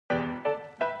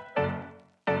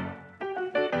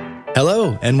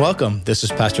Hello and welcome. This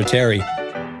is Pastor Terry,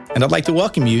 and I'd like to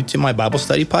welcome you to my Bible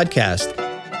study podcast.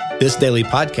 This daily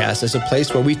podcast is a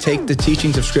place where we take the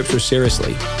teachings of Scripture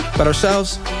seriously, but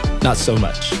ourselves, not so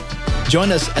much.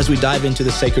 Join us as we dive into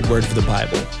the sacred word of the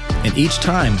Bible, and each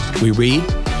time we read,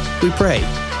 we pray,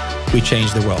 we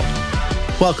change the world.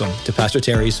 Welcome to Pastor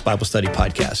Terry's Bible Study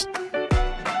Podcast.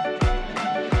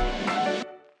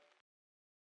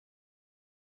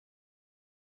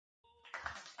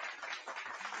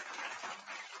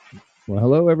 Well,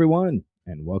 hello, everyone,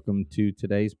 and welcome to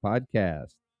today's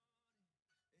podcast.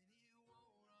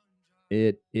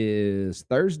 It is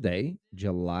Thursday,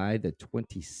 July the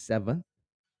 27th,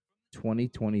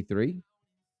 2023,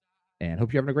 and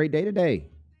hope you're having a great day today.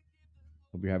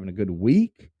 Hope you're having a good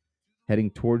week, heading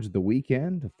towards the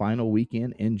weekend, the final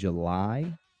weekend in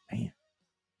July. Man.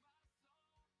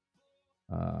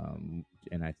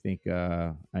 And I think,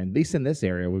 at least in this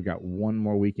area, we've got one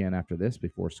more weekend after this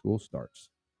before school starts.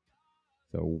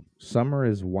 So summer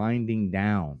is winding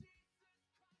down,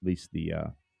 at least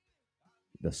the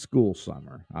school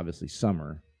summer. Obviously,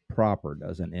 summer proper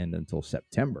doesn't end until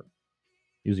September.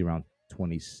 Usually around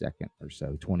 22nd or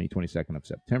so. 22nd of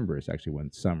September is actually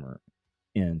when summer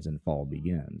ends and fall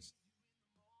begins.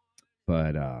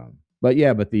 But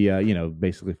the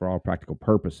basically for all practical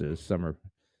purposes, summer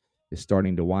is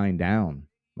starting to wind down.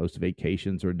 Most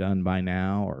vacations are done by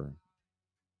now, or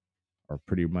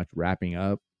pretty much wrapping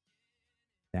up.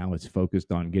 Now it's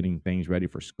focused on getting things ready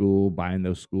for school, buying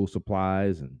those school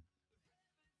supplies and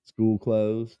school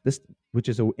clothes. This, which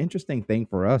is an interesting thing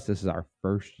for us. This is our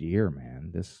first year,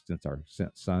 man. Since our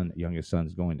youngest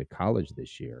son's going to college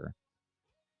this year.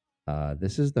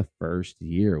 This is the first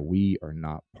year we are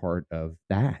not part of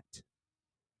that.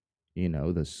 You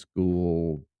know, the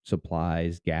school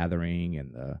supplies gathering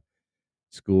and the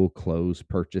school clothes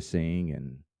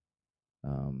purchasing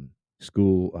and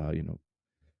school,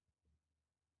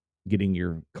 getting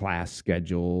your class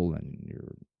schedule and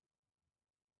your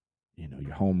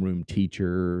homeroom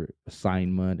teacher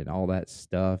assignment and all that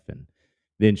stuff. And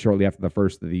then shortly after the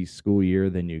first of the school year,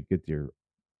 then you get your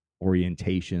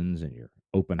orientations and your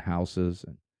open houses.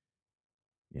 And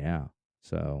yeah,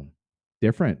 so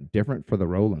different for the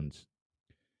Rolands.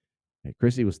 Hey,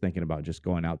 Chrissy was thinking about just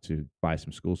going out to buy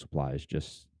some school supplies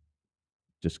just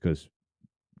because.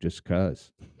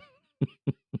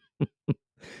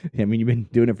 I mean, you've been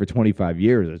doing it for 25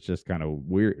 years. It's just kind of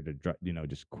weird to,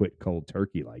 just quit cold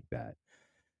turkey like that.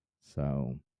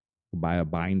 So buy a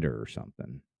binder or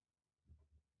something.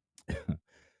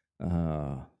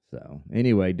 So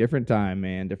anyway, different time,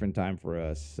 man. Different time for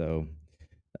us. So,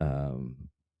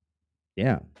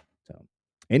 yeah. So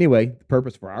anyway, the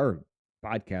purpose for our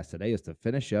podcast today is to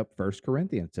finish up 1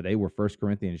 Corinthians. Today we're 1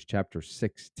 Corinthians chapter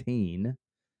 16.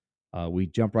 We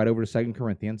jump right over to 2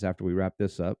 Corinthians after we wrap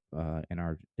this up in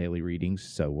our daily readings.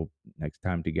 So next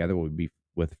time together we'll be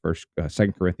with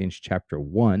 2 Corinthians chapter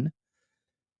 1.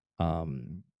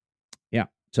 Yeah.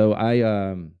 So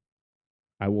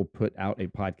I will put out a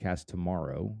podcast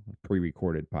tomorrow, a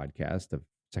pre-recorded podcast of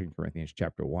 2 Corinthians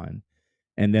chapter 1.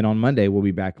 And then on Monday we'll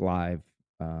be back live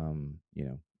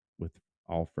with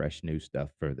all fresh new stuff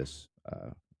for this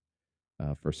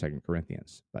for 2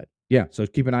 Corinthians. But yeah, so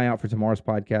keep an eye out for tomorrow's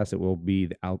podcast. It will be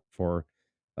out for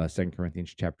 2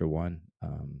 Corinthians chapter 1,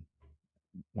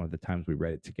 one of the times we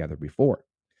read it together before.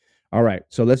 All right,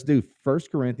 so let's do 1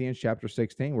 Corinthians chapter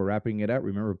 16. We're wrapping it up.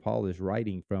 Remember, Paul is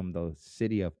writing from the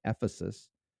city of Ephesus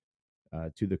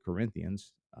to the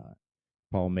Corinthians.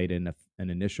 Paul made an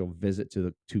initial visit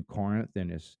to Corinth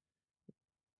in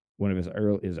one of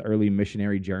his early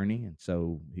missionary journey, and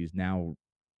so he's now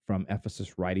from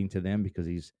Ephesus writing to them because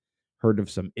he's heard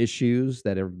of some issues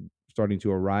that are starting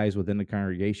to arise within the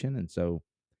congregation, and so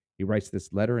he writes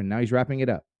this letter, and now he's wrapping it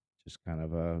up. Just kind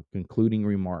of concluding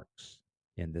remarks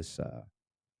in this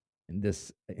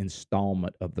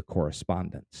installment of the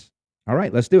correspondence. All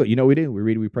right, let's do it. You know what we do. We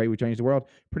read, we pray, we change the world.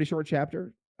 Pretty short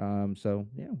chapter. So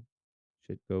yeah,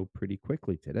 should go pretty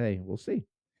quickly today. We'll see.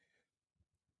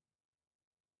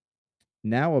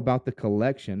 Now about the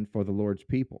collection for the Lord's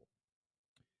people.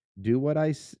 Do what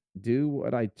I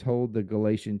told the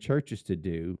Galatian churches to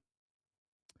do.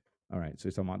 All right, so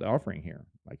it's talking about the offering here.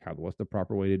 Like, what's the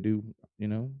proper way to do,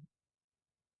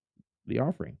 the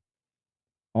offering?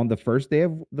 On the first day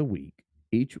of the week,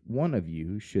 each one of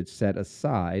you should set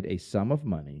aside a sum of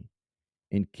money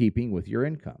in keeping with your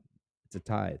income. It's a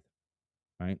tithe,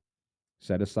 right?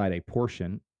 Set aside a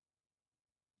portion.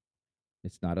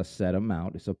 It's not a set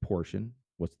amount, it's a portion.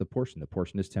 What's the portion? The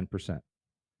portion is 10%.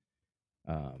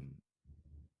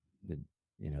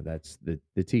 That's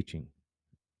the teaching.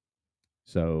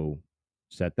 So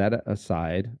set that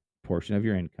aside portion of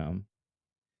your income,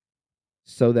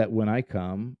 so that when I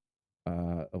come,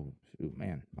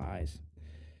 man, my eyes.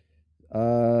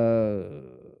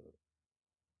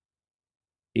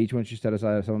 Each one should set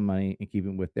aside some money and keep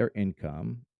it with their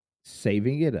income,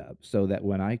 saving it up so that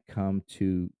when I come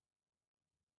to,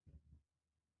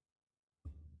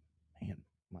 man,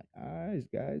 my eyes,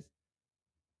 guys.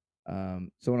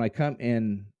 So when I come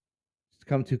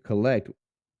to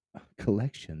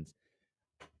collections.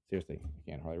 Seriously, I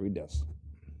can't hardly read this.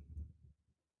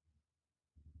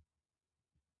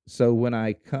 So when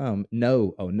I come,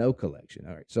 no collection.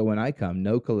 All right. So when I come,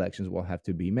 no collections will have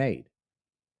to be made.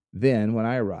 Then, when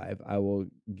I arrive, I will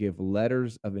give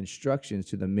letters of instructions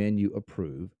to the men you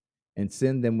approve and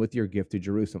send them with your gift to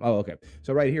Jerusalem. Oh, okay.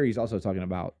 So right here, he's also talking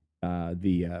about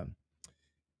the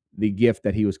gift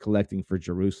that he was collecting for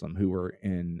Jerusalem, who were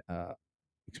in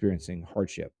experiencing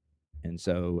hardship, and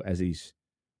so as he's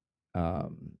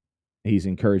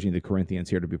encouraging the Corinthians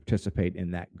here to participate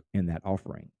in that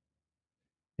offering,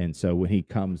 and so when he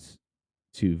comes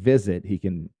to visit, he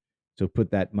can so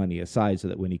put that money aside so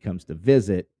that when he comes to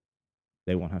visit,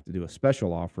 they won't have to do a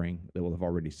special offering. They will have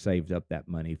already saved up that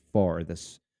money for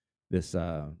this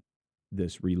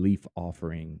this relief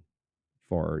offering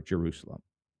for Jerusalem.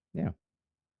 Yeah.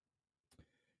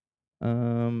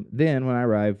 Then when I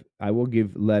arrive, I will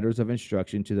give letters of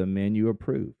instruction to the men you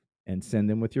approve and send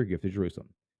them with your gift to Jerusalem.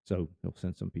 So he'll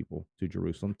send some people to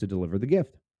Jerusalem to deliver the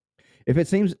gift. If it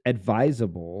seems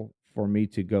advisable for me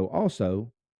to go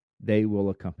also, they will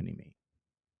accompany me.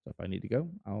 So if I need to go,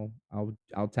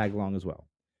 I'll tag along as well.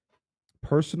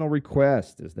 Personal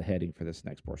request is the heading for this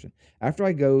next portion. After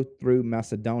I go through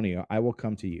Macedonia, I will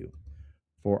come to you,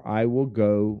 for I will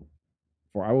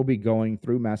be going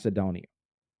through Macedonia.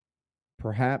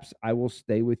 Perhaps I will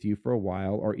stay with you for a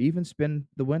while or even spend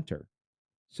the winter,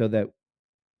 so that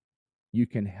you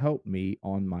can help me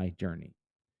on my journey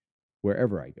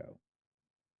wherever I go.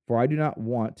 For I do not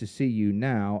want to see you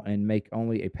now and make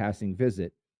only a passing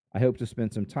visit. I hope to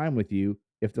spend some time with you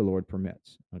if the Lord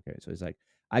permits. Okay, so he's like,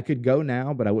 I could go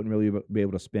now, but I wouldn't really be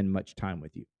able to spend much time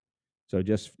with you. So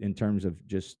just in terms of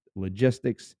just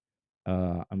logistics,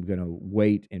 I'm going to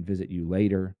wait and visit you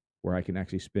later where I can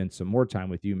actually spend some more time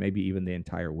with you, maybe even the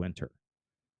entire winter.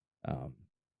 Um,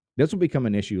 this will become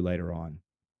an issue later on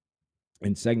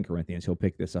in Second Corinthians. He'll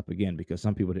pick this up again because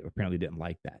some people apparently didn't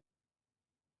like that.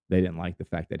 They didn't like the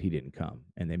fact that he didn't come,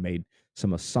 and they made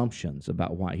some assumptions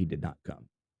about why he did not come.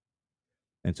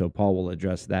 And so Paul will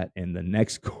address that in the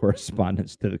next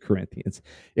correspondence to the Corinthians.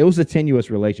 It was a tenuous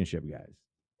relationship, guys.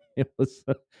 It was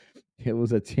it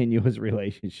was a tenuous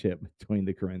relationship between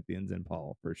the Corinthians and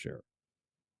Paul, for sure.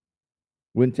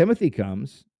 When Timothy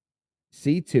comes,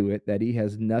 see to it that he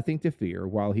has nothing to fear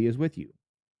while he is with you,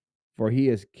 for he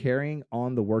is carrying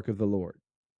on the work of the Lord.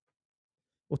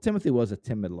 Well, Timothy was a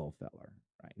timid little feller,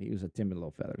 right? He was a timid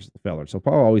little feller. So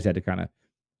Paul always had to kind of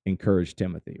encourage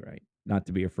Timothy, right? Not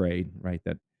to be afraid, right?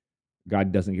 That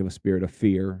God doesn't give a spirit of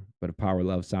fear, but a power,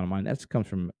 love, sound mind. That comes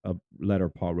from a letter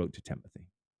Paul wrote to Timothy.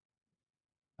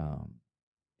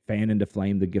 Fan into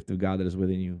flame the gift of God that is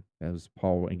within you. That was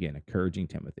Paul, again, encouraging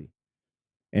Timothy.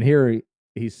 And here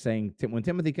he's saying, when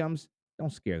Timothy comes,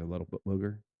 don't scare the little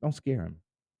booger. Don't scare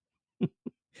him.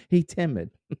 He's timid.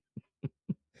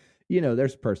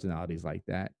 There's personalities like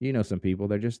that. Some people,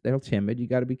 they're timid. You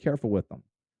got to be careful with them.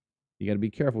 You got to be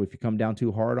careful if you come down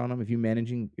too hard on them. If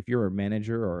you're a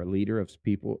manager or a leader of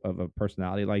people of a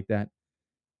personality like that,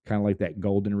 kind of like that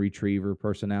golden retriever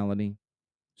personality,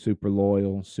 super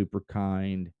loyal, super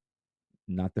kind,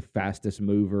 not the fastest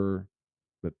mover,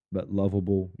 but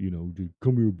lovable. Dude,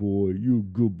 come here, boy. You a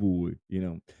good boy.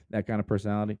 That kind of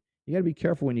personality. You got to be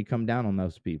careful when you come down on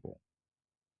those people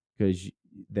because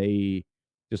they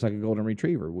just like a golden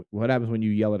retriever. What happens when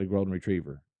you yell at a golden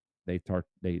retriever? They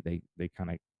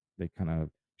kind of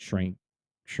shrink,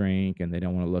 and they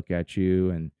don't want to look at you,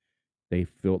 and they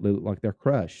look like they're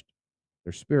crushed.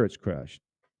 Their spirit's crushed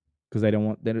because they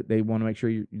want to make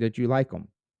sure that you like them.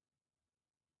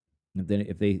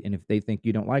 If they think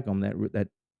you don't like them, that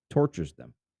tortures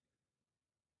them.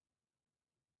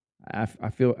 I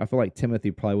feel like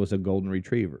Timothy probably was a golden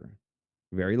retriever,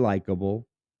 very likable,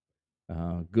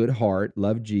 good heart,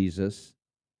 loved Jesus,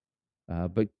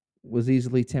 but was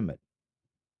easily timid.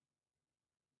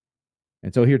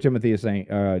 And so here Timothy is saying,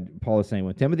 Paul is saying,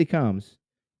 when Timothy comes,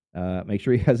 make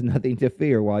sure he has nothing to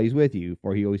fear while he's with you,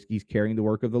 for he's carrying the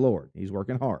work of the Lord. He's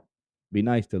working hard. Be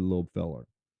nice to the little feller,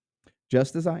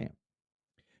 just as I am.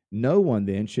 No one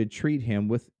then should treat him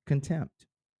with contempt.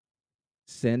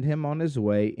 Send him on his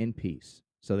way in peace,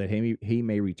 so that he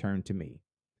may return to me.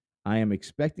 I am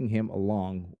expecting him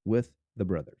along with the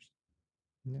brothers.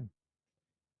 Yeah.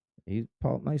 He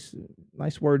Paul,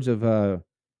 nice words of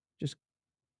just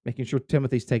making sure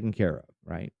Timothy's taken care of,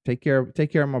 right? Take care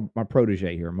of my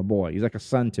protege here, my boy. He's like a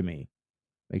son to me.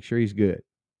 Make sure he's good.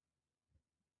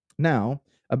 Now,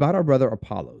 about our brother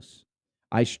Apollos,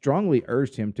 I strongly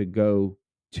urged him to go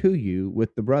to you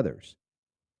with the brothers.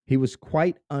 He was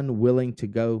quite unwilling to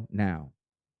go now,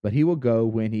 but he will go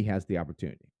when he has the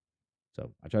opportunity.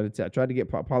 So I tried to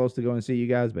get Apollos to go and see you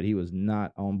guys, but he was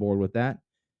not on board with that,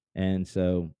 and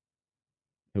so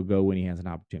he'll go when he has an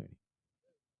opportunity.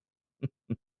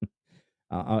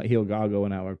 I'll go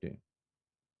when I have opportunity.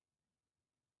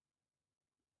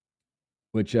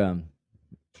 Which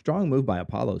strong move by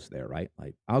Apollos there, right?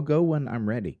 Like I'll go when I'm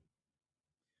ready.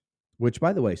 Which,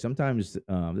 by the way, sometimes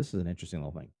this is an interesting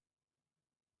little thing.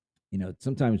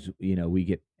 Sometimes we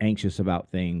get anxious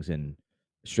about things and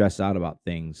stressed out about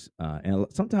things, and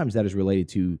sometimes that is related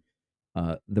to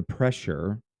the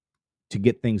pressure to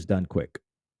get things done quick.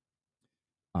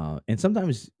 And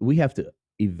sometimes we have to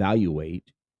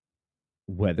evaluate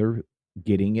whether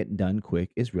getting it done quick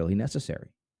is really necessary.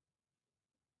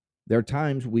 There are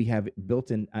times we have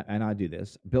built in, and I do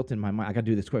this, built in my mind, I got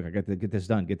to do this quick. I got to get this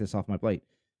done, get this off my plate.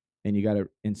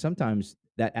 And sometimes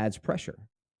that adds pressure,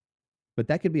 but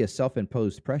that could be a self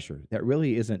imposed pressure that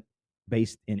really isn't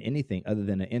based in anything other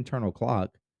than an internal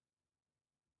clock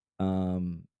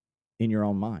um, in your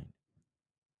own mind.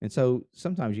 And so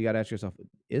sometimes you got to ask yourself,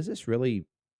 is this really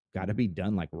got to be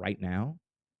done like right now?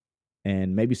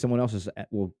 And maybe someone else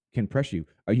can pressure you.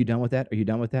 Are you done with that? Are you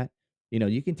done with that?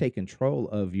 You can take control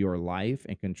of your life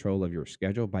and control of your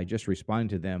schedule by just responding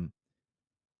to them.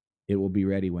 It will be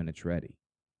ready when it's ready.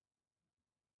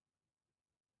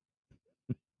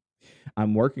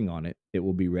 I'm working on it. It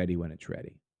will be ready when it's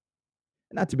ready.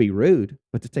 Not to be rude,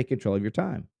 but to take control of your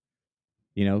time.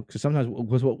 Because sometimes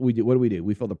what do we do?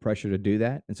 We feel the pressure to do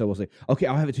that, and so we'll say, "Okay,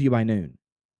 I'll have it to you by noon."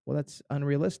 Well, that's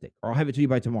unrealistic. Or I'll have it to you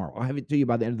by tomorrow. I'll have it to you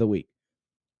by the end of the week.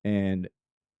 And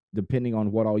depending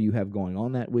on what all you have going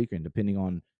on that week, and depending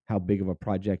on how big of a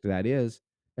project that is,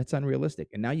 that's unrealistic.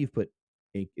 And now you've put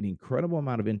an incredible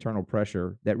amount of internal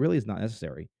pressure that really is not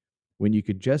necessary when you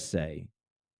could just say,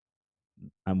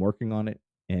 I'm working on it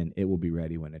and it will be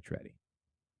ready when it's ready.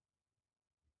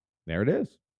 There it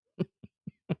is.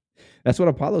 That's what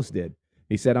Apollos did.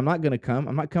 He said, I'm not going to come.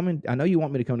 I'm not coming. I know you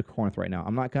want me to come to Corinth right now.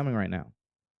 I'm not coming right now.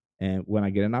 And when I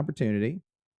get an opportunity,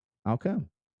 I'll come.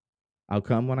 I'll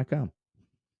come when I come.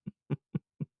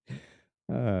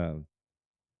 Uh,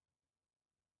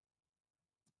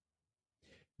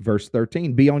 Verse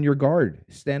 13, be on your guard,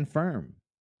 stand firm.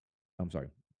 I'm sorry.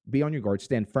 Be on your guard,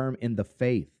 stand firm in the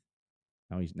faith.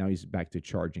 Now he's back to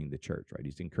charging the church, right?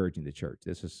 He's encouraging the church.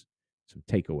 This is some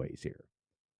takeaways here.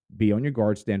 Be on your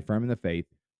guard, stand firm in the faith,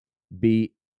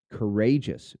 be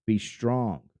courageous, be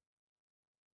strong,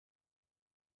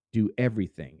 do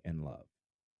everything in love.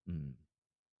 Mm.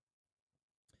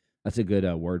 That's a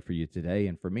good word for you today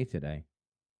and for me today.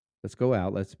 Let's go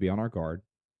out. Let's be on our guard.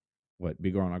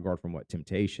 Be on our guard from what?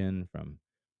 Temptation, from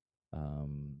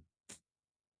um,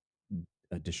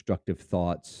 destructive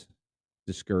thoughts,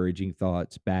 discouraging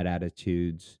thoughts, bad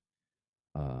attitudes,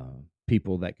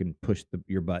 people that can push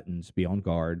your buttons. Be on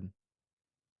guard.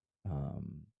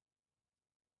 Um,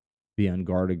 be on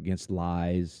guard against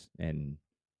lies and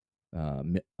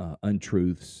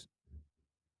untruths,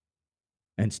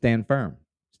 and stand firm.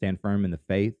 Stand firm in the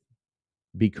faith.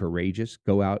 Be courageous.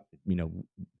 Go out.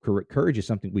 Courage is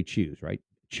something we choose, right?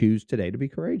 Choose today to be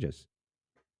courageous.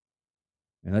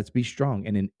 And let's be strong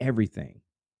and in everything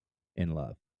in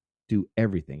love. Do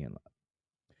everything in love.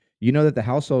 You know that the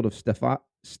household of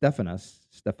Stephanus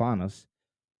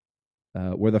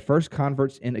were the first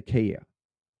converts in Achaia,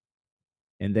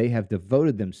 and they have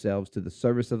devoted themselves to the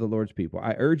service of the Lord's people.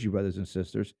 I urge you, brothers and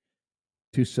sisters,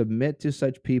 to submit to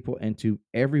such people and to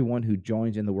everyone who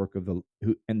joins in the work of the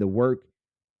work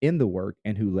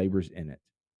and who labors in it.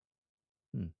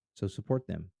 So support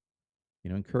them,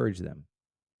 encourage them,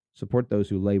 support those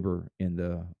who labor in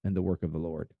the work of the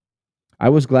Lord. I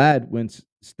was glad when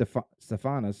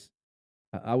Stephanus.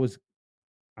 I was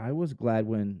glad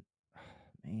when.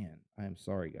 Man, I am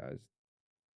sorry, guys.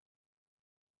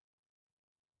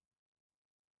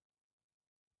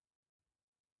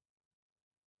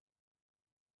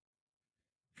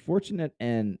 Fortunate,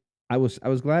 and I was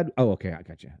glad. Oh, okay, I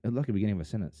got you. Look at the beginning of a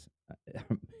sentence.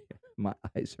 My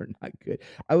eyes are not good.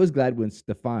 I was glad when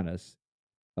Stephanus,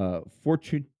 oh,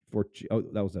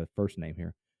 that was a first name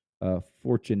here,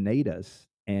 Fortunatus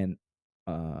and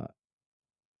uh,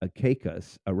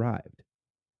 Achaicus arrived.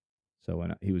 So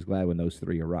he was glad when those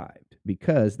three arrived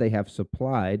because they have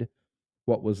supplied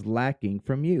what was lacking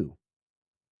from you.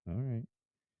 All right.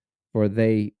 For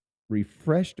they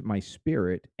refreshed my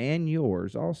spirit and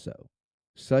yours also.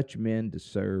 Such men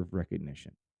deserve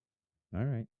recognition. All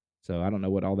right. So I don't know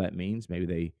what all that means. Maybe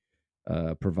they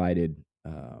provided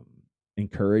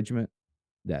encouragement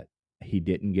that he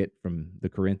didn't get from the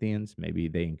Corinthians. Maybe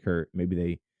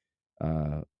they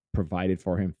uh, provided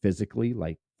for him physically,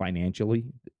 like financially,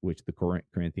 which the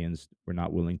Corinthians were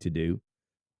not willing to do.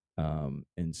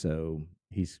 And so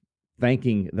he's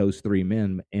thanking those three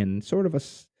men in sort of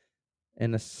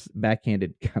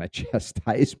backhanded kind of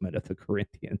chastisement of the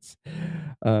Corinthians.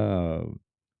 Uh,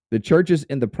 the churches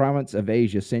in the province of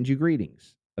Asia send you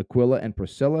greetings. Aquila and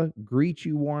Priscilla greet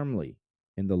you warmly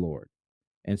in the Lord,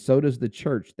 and so does the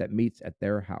church that meets at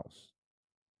their house.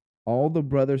 All the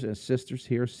brothers and sisters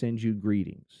here send you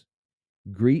greetings.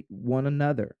 Greet one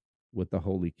another with the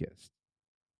holy kiss.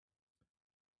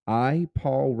 I,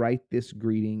 Paul, write this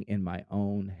greeting in my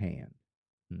own hand.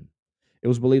 Hmm. It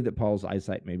was believed that Paul's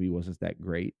eyesight maybe wasn't that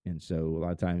great, and so a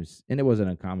lot of times, and it wasn't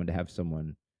uncommon to have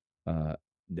someone uh,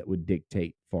 that would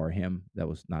dictate for him. That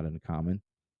was not uncommon,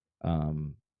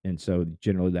 and so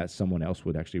generally, that someone else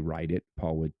would actually write it.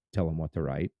 Paul would tell them what to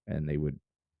write, and they would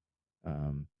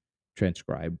um,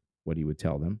 transcribe what he would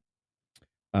tell them.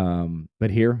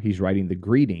 But here, he's writing the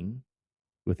greeting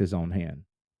with his own hand.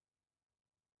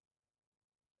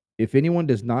 If anyone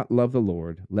does not love the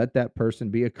Lord, let that person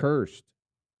be accursed.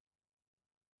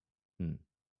 Hmm.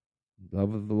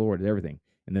 Love of the Lord is everything.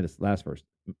 And then this last verse,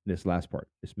 this last part,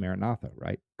 is Maranatha,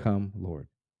 right? Come, Lord.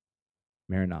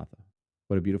 Maranatha.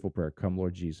 What a beautiful prayer. Come,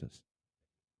 Lord Jesus.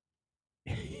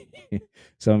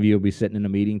 Some of you will be sitting in a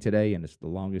meeting today, and it's the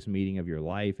longest meeting of your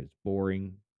life. It's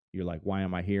boring. You're like, why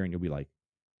am I here? And you'll be like,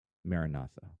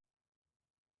 Maranatha.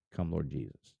 Come, Lord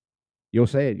Jesus. You'll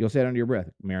say it. You'll say it under your breath,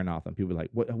 Maranatha. And people will be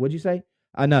like, what'd you say?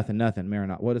 Nothing,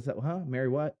 Maranatha. What is that? Huh? Mary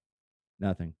what?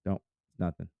 Nothing. Don't.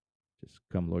 Nothing. Just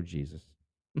come, Lord Jesus.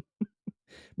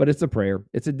 But it's a prayer.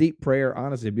 It's a deep prayer,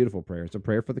 honestly, a beautiful prayer. It's a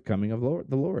prayer for the coming of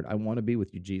the Lord. I want to be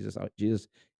with you, Jesus. Jesus,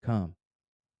 come.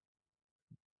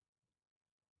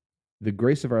 The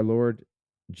grace of our Lord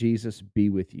Jesus be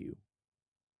with you.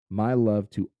 My love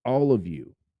to all of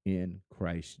you in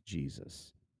Christ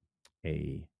Jesus.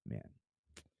 Amen.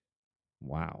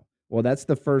 Wow. Well, that's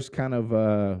the first kind of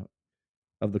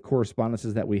the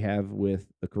correspondences that we have with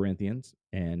the Corinthians.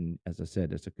 And as I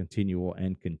said, it's a continual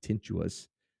and continuous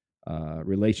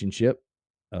relationship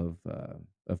of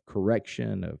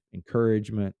correction, of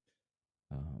encouragement,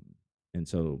 um, and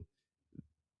so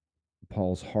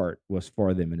Paul's heart was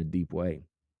for them in a deep way.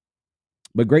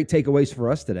 But great takeaways for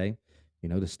us today,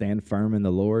 to stand firm in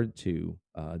the Lord, to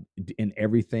in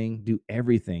everything do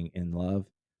everything in love,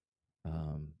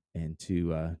 and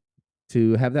to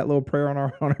have that little prayer on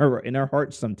our in our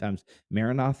hearts sometimes.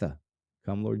 Maranatha,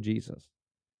 come, Lord Jesus.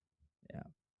 Yeah.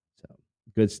 So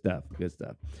good stuff. Good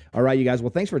stuff. All right, you guys.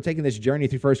 Well, thanks for taking this journey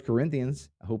through 1 Corinthians.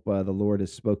 I hope the Lord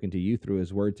has spoken to you through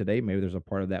his word today. Maybe there's a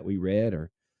part of that we read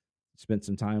or spent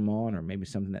some time on, or maybe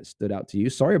something that stood out to you.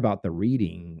 Sorry about the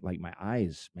reading. Like my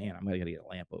eyes, man, I'm going to get a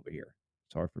lamp over here.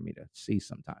 It's hard for me to see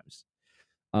sometimes.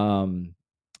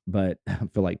 But I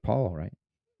feel like Paul, right?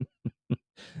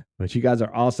 But you guys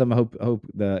are awesome. I hope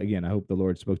the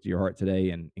Lord spoke to your heart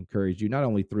today and encouraged you not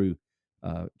only through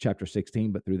chapter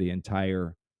 16, but through the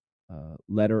entire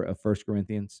letter of 1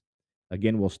 Corinthians.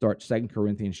 Again, we'll start 2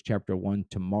 Corinthians chapter 1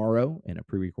 tomorrow in a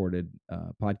pre-recorded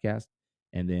podcast,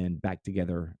 and then back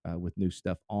together with new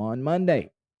stuff on Monday.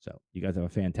 So you guys have a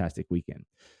fantastic weekend.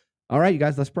 All right, you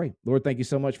guys, let's pray. Lord, thank you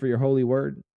so much for your holy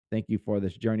word. Thank you for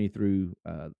this journey through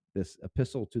this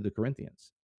epistle to the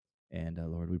Corinthians. And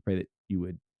Lord, we pray that you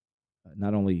would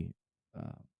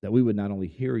that we would not only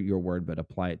hear your word, but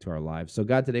apply it to our lives. So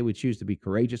God, today we choose to be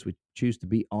courageous. We choose to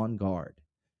be on guard.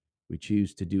 We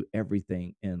choose to do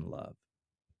everything in love.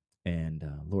 And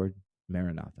Lord,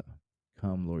 Maranatha,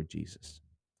 come, Lord Jesus.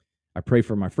 I pray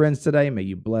for my friends today. May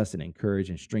you bless and encourage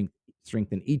and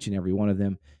strengthen each and every one of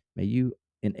them. May you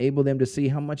enable them to see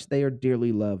how much they are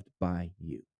dearly loved by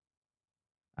you.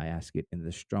 I ask it in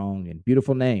the strong and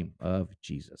beautiful name of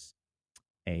Jesus.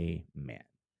 Amen.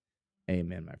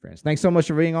 Amen, my friends. Thanks so much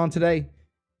for being on today.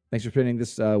 Thanks for spending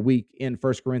this week in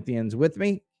 1 Corinthians with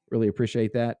me. Really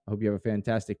appreciate that. I hope you have a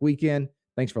fantastic weekend.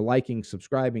 Thanks for liking,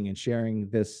 subscribing, and sharing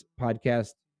this podcast.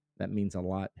 That means a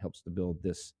lot. Helps to build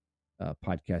this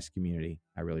podcast community.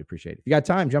 I really appreciate it. If you got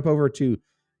time, jump over to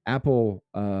Apple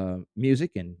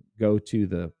Music and go to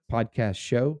the podcast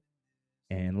show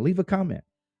and leave a comment.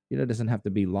 It doesn't have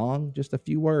to be long, just a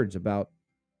few words about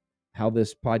how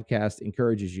this podcast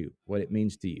encourages you, what it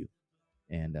means to you.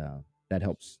 And that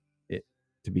helps it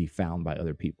to be found by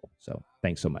other people. So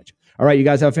thanks so much. All right, you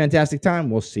guys have a fantastic time.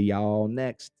 We'll see y'all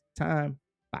next time.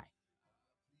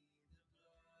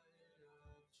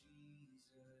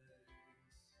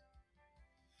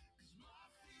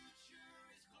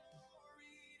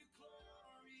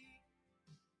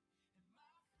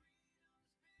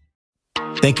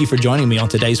 Thank you for joining me on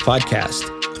today's podcast.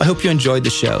 I hope you enjoyed the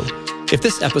show. If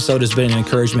this episode has been an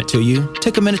encouragement to you,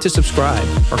 take a minute to subscribe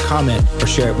or comment or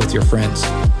share it with your friends.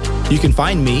 You can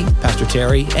find me, Pastor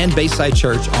Terry, and Bayside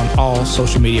Church on all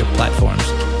social media platforms.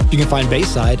 You can find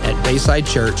Bayside at Bayside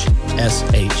Church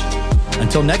SH.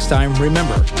 Until next time,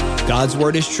 remember, God's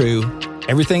word is true.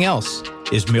 Everything else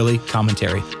is merely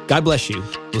commentary. God bless you.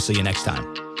 We'll see you next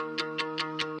time.